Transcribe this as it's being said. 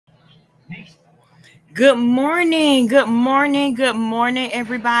Good morning, good morning, good morning,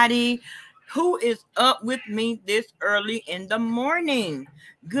 everybody. Who is up with me this early in the morning?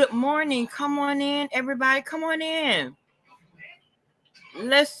 Good morning. Come on in, everybody. Come on in.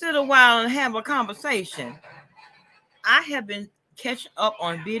 Let's sit a while and have a conversation. I have been catching up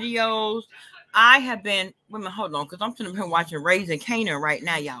on videos. I have been women. Hold on, because I'm sitting here watching Raising Canaan right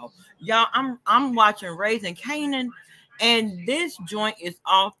now, y'all. I'm watching Raising Canaan, and this joint is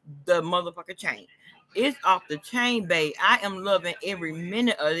off the motherfucker chain. It's off the chain, babe. I am loving every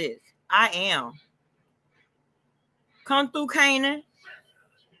minute of this. I am. Come through, Canaan.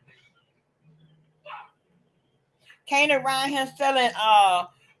 Canaan around here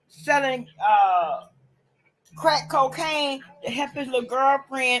selling crack cocaine to help his little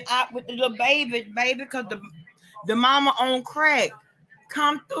girlfriend out with the little baby, because the mama on crack.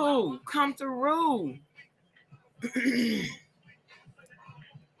 Come through.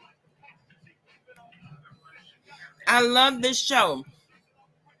 I love this show.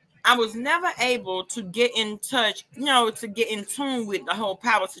 I was never able to get in touch, to get in tune with the whole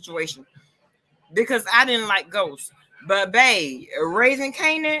power situation because I didn't like ghosts. But babe, Raising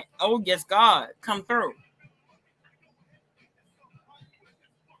Canaan, oh yes, God, come through.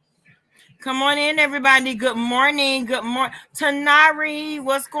 Come on in, everybody. Good morning. Good morning. Tanari,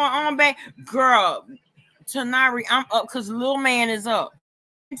 what's going on, babe? Girl, Tanari, I'm up because little man is up.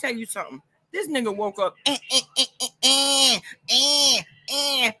 Let me tell you something. This nigga woke up. Wait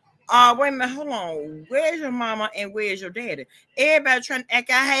a minute, hold on. Where's your mama and where's your daddy? Everybody trying to act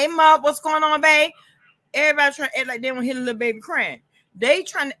out. Hey, Mom, what's going on, babe? Everybody trying to act like they don't hit a little baby crying. They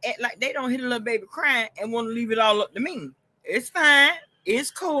trying to act like they don't hit a little baby crying and want to leave it all up to me. It's fine.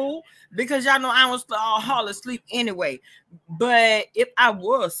 It's cool because y'all know I was hard asleep anyway. But if I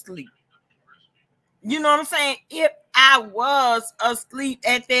was asleep, you know what I'm saying? If I was asleep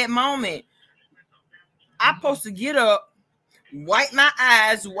at that moment, I'm supposed to get up, wipe my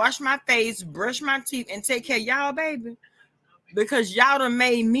eyes, wash my face, brush my teeth, and take care of y'all, baby. Because y'all done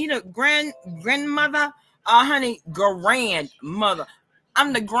made me the grandmother, honey, grandmother.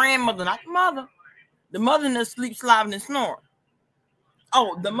 I'm the grandmother, not the mother. The mother that sleep, slobbing, and snoring.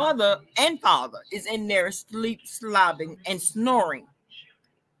 Oh, the mother and father is in there sleep, slobbing, and snoring.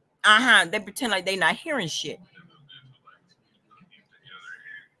 They pretend like they not hearing shit.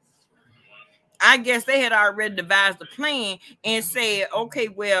 I guess they had already devised a plan and said, okay,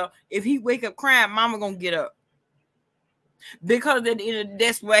 well, if he wake up crying, mama gonna get up. Because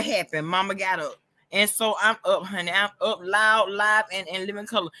that's what happened. Mama got up. And so I'm up, honey. I'm up loud, live, and living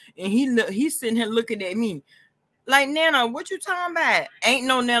color. And he's sitting here looking at me. Like, Nana, what you talking about? Ain't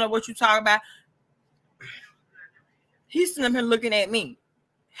no Nana, what you talking about? He's sitting here looking at me.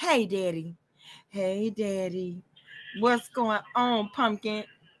 Hey, Daddy. Hey, Daddy. What's going on, pumpkin?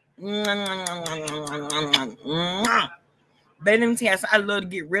 Baby, let me tell you, I love to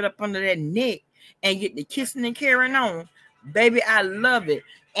get rid up under that neck and get the kissing and carrying on. Baby, I love it.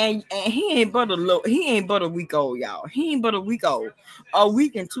 And he ain't but a week old, y'all. He ain't but a week old. A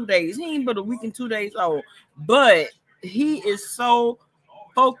week and 2 days. He ain't but a week and 2 days old. But he is so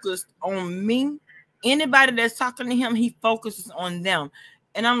focused on me. Anybody that's talking to him, he focuses on them.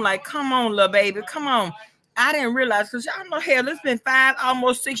 And I'm like, come on, little baby, come on. I didn't realize, because y'all know, hell, it's been 5,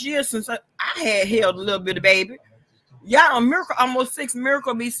 almost 6 years since I had held a little bit of baby. Y'all, a miracle, almost 6.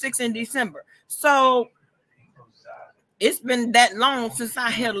 Miracle be 6 in December. So it's been that long since I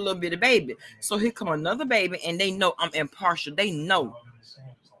held a little bit of baby. So here come another baby, and they know I'm impartial. They know.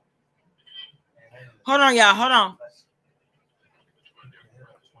 Hold on, y'all. Hold on.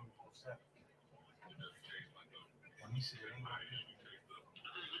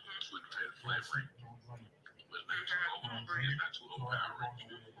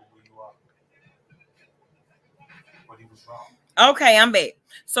 Okay, I'm back.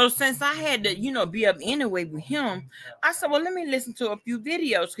 So since I had to, be up anyway with him, I said, well, let me listen to a few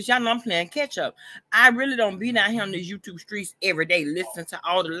videos because y'all know I'm playing catch up. I really don't be down here on these YouTube streets every day listening to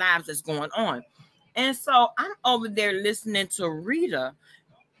all the lives that's going on. And so I'm over there listening to Rita.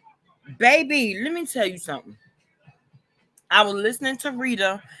 Baby, let me tell you something. I was listening to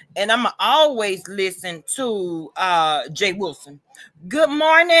Rita, and I'm always listen to Jay Wilson. Good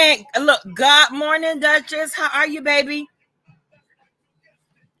morning. Look, good morning, Duchess. How are you, baby?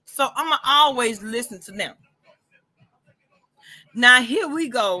 So I'm going to always listen to them. Now, here we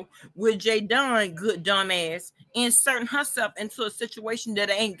go with Jay Dunn, good dumbass, inserting herself into a situation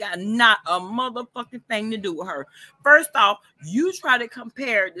that ain't got not a motherfucking thing to do with her. First off, you try to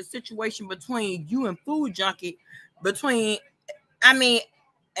compare the situation between you and Food Junkie,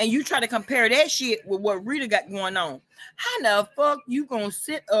 and you try to compare that shit with what Rita got going on. How the fuck you gonna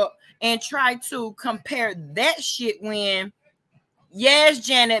sit up and try to compare that shit when, yes,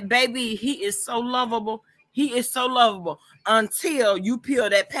 Janet, baby, he is so lovable. He is so lovable until you peel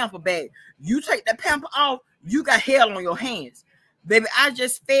that pamper back. You take that pamper off, you got hell on your hands. Baby, I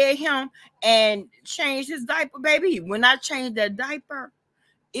just fed him and changed his diaper, baby. When I changed that diaper,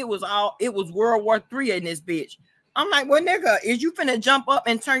 it was World War III in this bitch. I'm like, well, nigga, is you finna jump up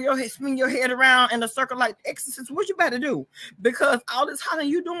and turn your head, spin your head around in a circle like the Exorcist? What you better do? Because all this hollering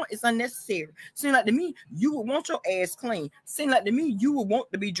you doing is unnecessary. Seem like to me, you would want your ass clean. Seem like to me, you would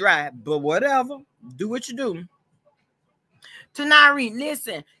want to be dry. But whatever, do what you do. Tanari,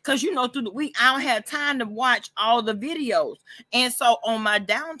 listen, because you know through the week I don't have time to watch all the videos, and so on my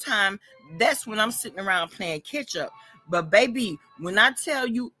downtime, that's when I'm sitting around playing catch up. But baby, when I tell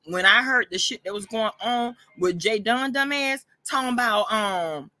you, when I heard the shit that was going on with Jay Dunn dumbass talking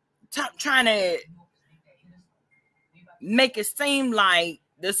about trying to make it seem like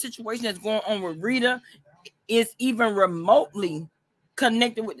the situation that's going on with Rita is even remotely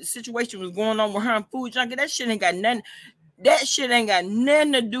connected with the situation that was going on with her and Food Junkie, that shit ain't got nothing. That shit ain't got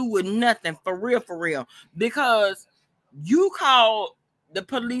nothing to do with nothing, for real. Because you called the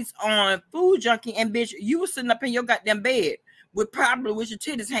police on Food Junkie, and bitch, you were sitting up in your goddamn bed with your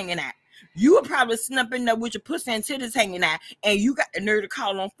titties hanging out. You were probably sitting up in there with your pussy and titties hanging out, and you got the nerve to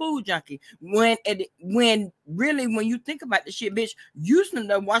call on Food Junkie. When really, when you think about the shit, bitch, you sitting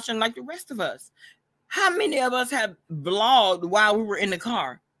there watching like the rest of us. How many of us have vlogged while we were in the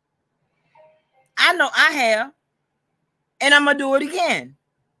car? I know I have. And I'm going to do it again.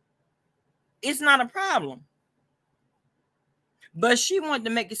 It's not a problem. But she wanted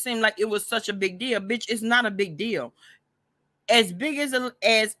to make it seem like it was such a big deal. Bitch, it's not a big deal. As big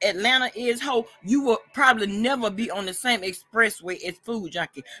as Atlanta is, ho, you will probably never be on the same expressway as Food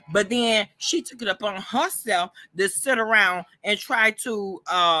Junkie. But then she took it upon herself to sit around and try to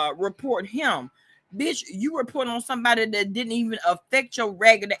report him. Bitch, you report on somebody that didn't even affect your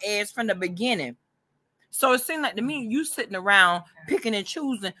ragged ass from the beginning. So it seemed like to me, you sitting around picking and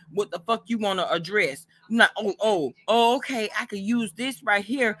choosing what the fuck you want to address. You're not, okay, I could use this right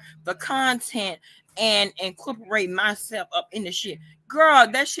here for content and incorporate myself up in the shit.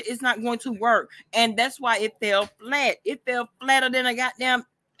 Girl, that shit is not going to work. And that's why it fell flat. It fell flatter than a goddamn,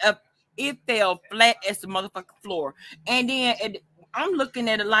 it fell flat as the motherfucking floor. And then I'm looking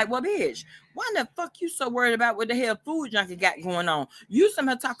at it like, well, bitch, why the fuck you so worried about what the hell Food Junkie got going on? You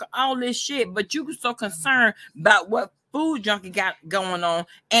somehow talking all this shit, but you so concerned about what Food Junkie got going on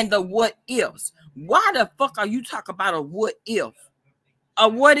and the what ifs. Why the fuck are you talking about a what if? A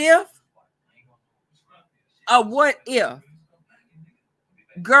what if? A what if?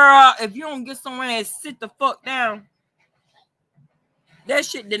 Girl, if you don't get someone and sit the fuck down, that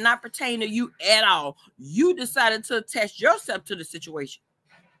shit did not pertain to you at all. You decided to attach yourself to the situation.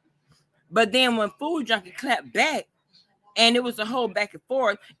 But then when Food Junkie clapped back, and it was a whole back and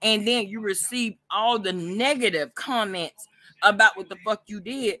forth, and then you received all the negative comments about what the fuck you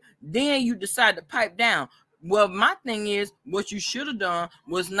did, then you decide to pipe down. Well, my thing is, what you should have done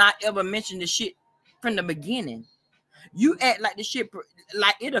was not ever mention the shit from the beginning. You act like the shit,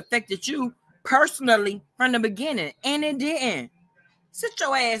 like it affected you personally from the beginning, and it didn't. Sit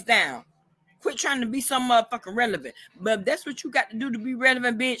your ass down. Quit trying to be some motherfucking relevant. But if that's what you got to do to be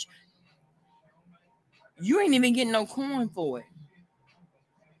relevant, bitch, you ain't even getting no coin for it.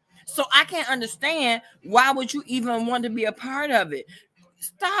 So I can't understand why would you even want to be a part of it.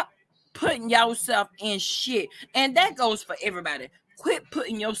 Stop putting yourself in shit. And that goes for everybody. Quit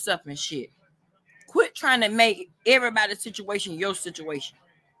putting yourself in shit. Quit trying to make everybody's situation your situation.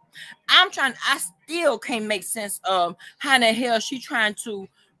 I still can't make sense of how the hell she trying to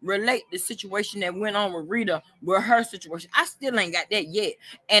relate the situation that went on with Rita with her situation. I still ain't got that yet.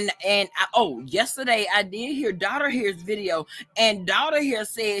 And yesterday I did hear Daughter Here's video, and Daughter Here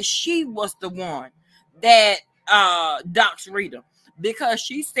said she was the one that doxed Rita, because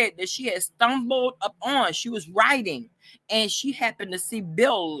she said that she had stumbled upon, she was writing, and she happened to see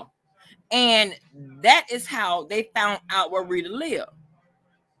Bill, and that is how they found out where Rita lived.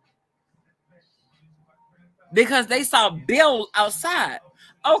 Because they saw Bill outside.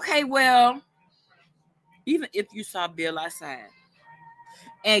 Okay, well, even if you saw Bill outside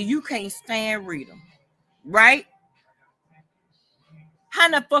and you can't stand Rita, right? How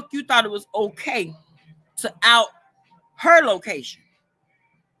the fuck you thought it was okay to out her location?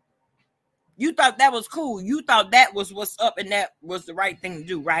 You thought that was cool. You thought that was what's up and that was the right thing to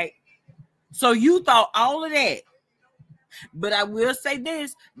do, right? So you thought all of that. But I will say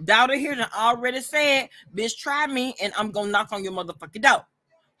this, Daughter here done already said, bitch, try me and I'm gonna knock on your motherfucking door.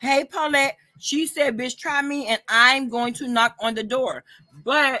 Hey, Paulette. She said, bitch, try me and I'm going to knock on the door.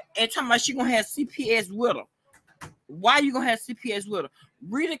 But at time about she gonna have CPS with her. Why you gonna have CPS with her?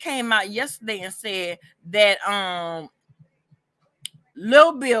 Rita came out yesterday and said that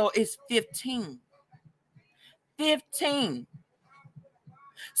Lil Bill is 15. 15.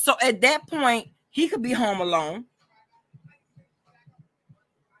 So at that point, he could be home alone.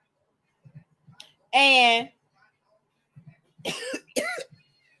 And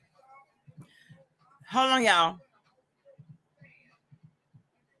hold on, y'all.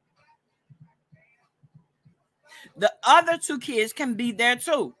 The other two kids can be there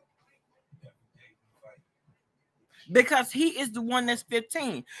too. Because he is the one that's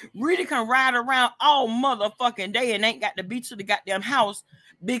 15. Rita can ride around all motherfucking day and ain't got to be to the goddamn house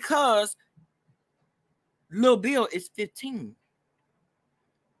because Lil Bill is 15.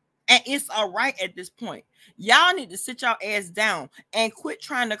 And it's all right at this point. Y'all need to sit y'all ass down and quit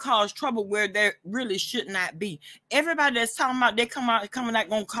trying to cause trouble where there really should not be. Everybody that's talking about they coming out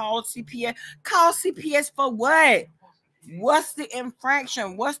gonna call CPS. Call CPS for what? What's the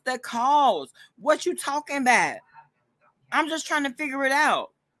infraction? What's the cause? What you talking about? I'm just trying to figure it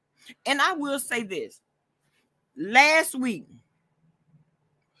out. And I will say this. Last week,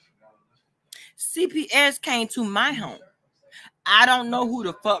 CPS came to my home. I don't know who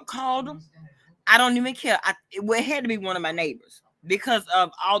the fuck called them. I don't even care. It had to be one of my neighbors because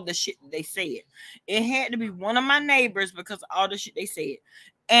of all the shit they said. It had to be one of my neighbors because of all the shit they said.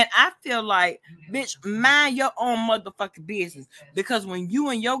 And I feel like, bitch, mind your own motherfucking business. Because when you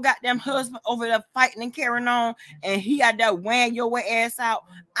and your goddamn husband over there fighting and carrying on, and he out there weighing your ass out,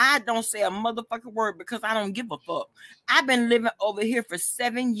 I don't say a motherfucking word because I don't give a fuck. I've been living over here for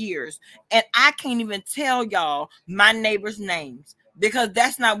 7 years, and I can't even tell y'all my neighbors' names because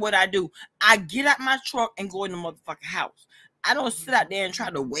that's not what I do. I get out my truck and go in the motherfucking house. I don't sit out there and try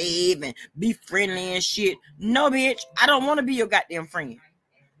to wave and be friendly and shit. No, bitch, I don't want to be your goddamn friend.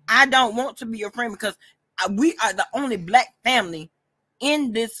 I don't want to be your friend because we are the only black family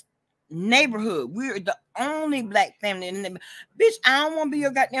in this neighborhood. We're the only black family in the neighborhood. Bitch, I don't want to be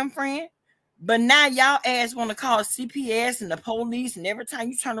your goddamn friend. But now y'all ass want to call CPS and the police, and every time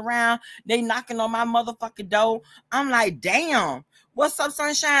you turn around, they knocking on my motherfucking door. I'm like, damn. What's up,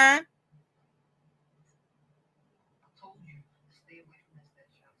 Sunshine?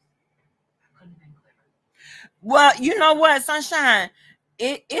 Well, you know what, Sunshine?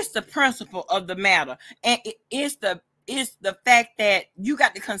 It's the principle of the matter, and it's the fact that you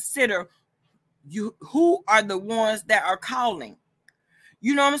got to consider who are the ones that are calling.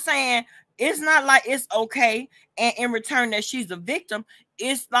 You know what I'm saying? It's not like it's okay, and in return that she's a victim.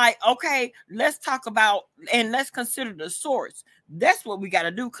 It's like, okay, let's talk about and let's consider the source. That's what we got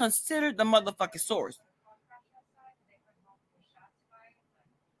to do. Consider the motherfucking source.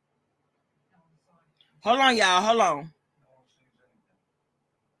 Hold on, y'all. Hold on.